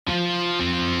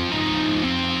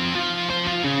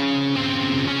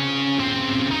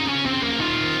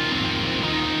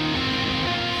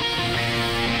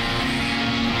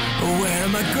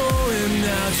falling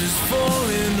now, just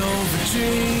falling over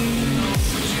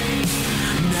dreams.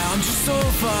 Now I'm just so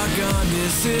far gone,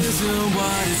 this isn't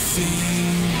what it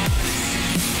seems.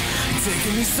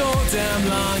 Taking me so damn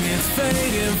long, it's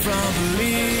fading from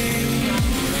belief.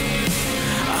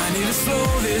 I need to slow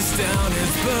this down,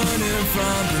 it's burning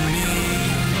from beneath.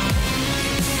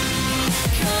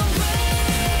 Come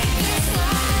break this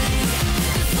light,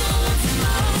 the full of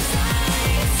tomorrow's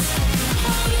eyes.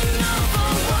 Holding on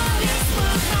for what is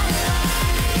worth my life.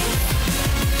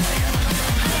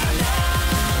 I know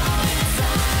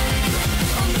inside,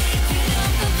 I'm making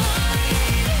up the void.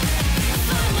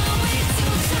 Find my way to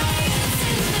giants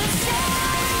in the sky.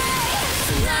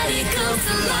 Tonight it comes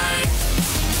to life.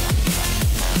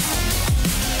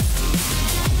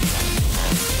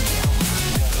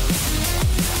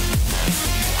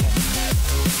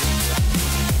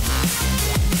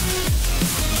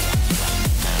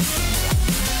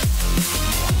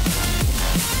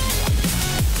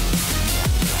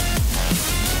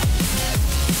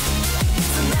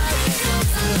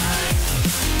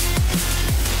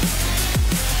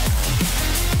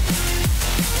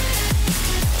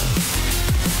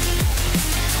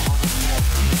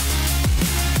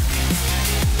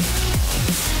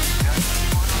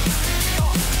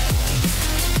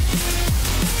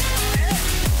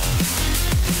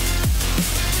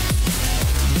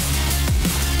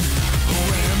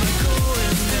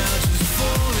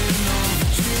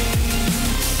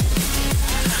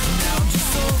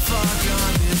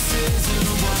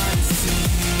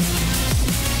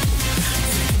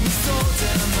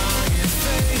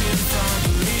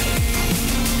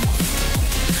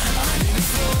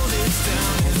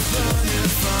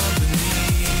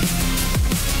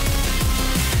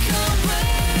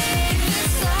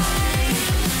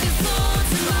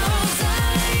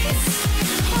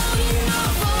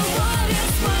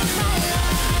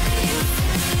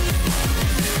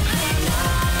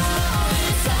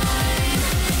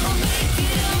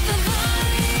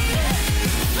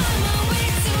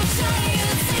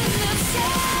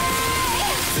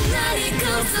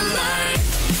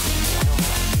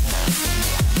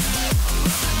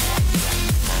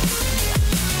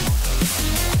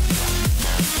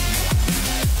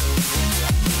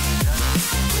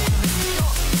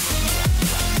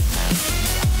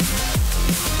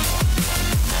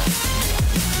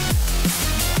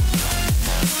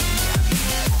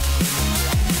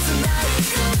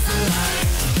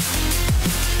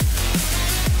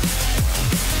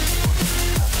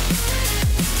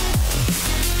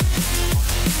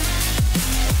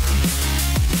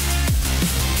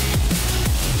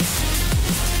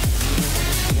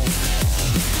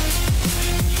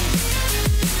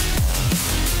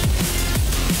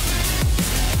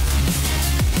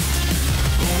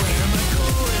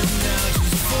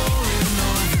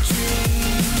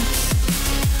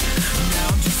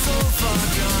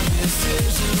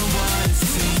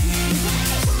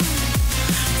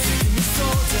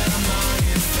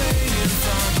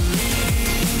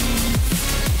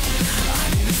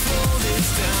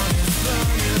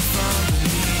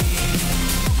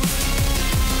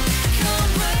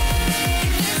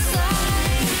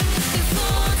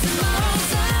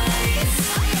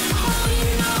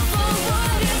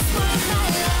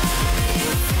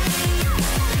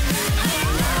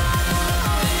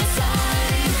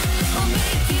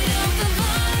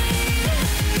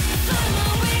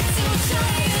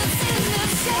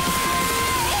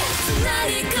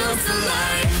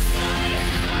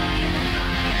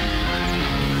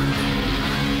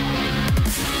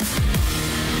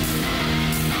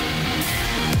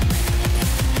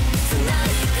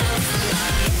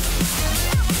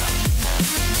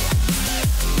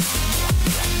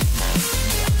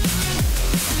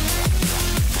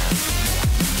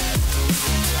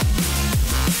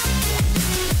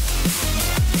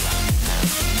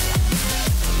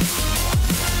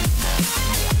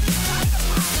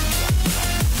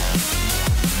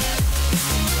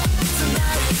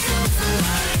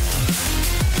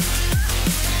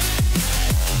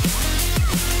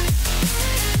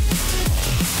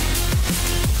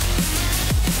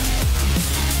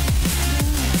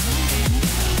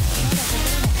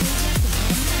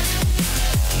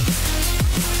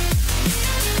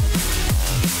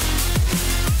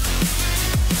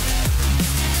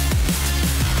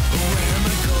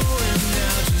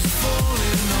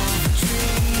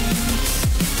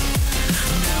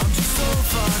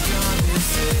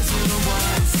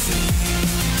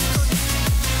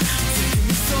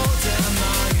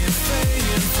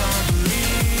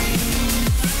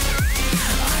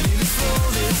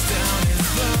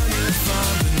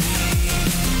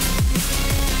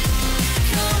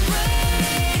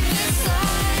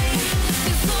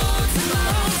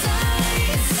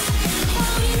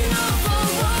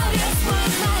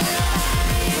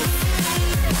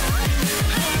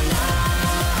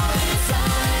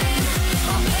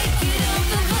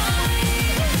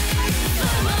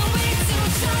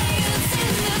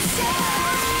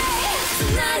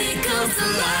 何かをさ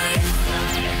らい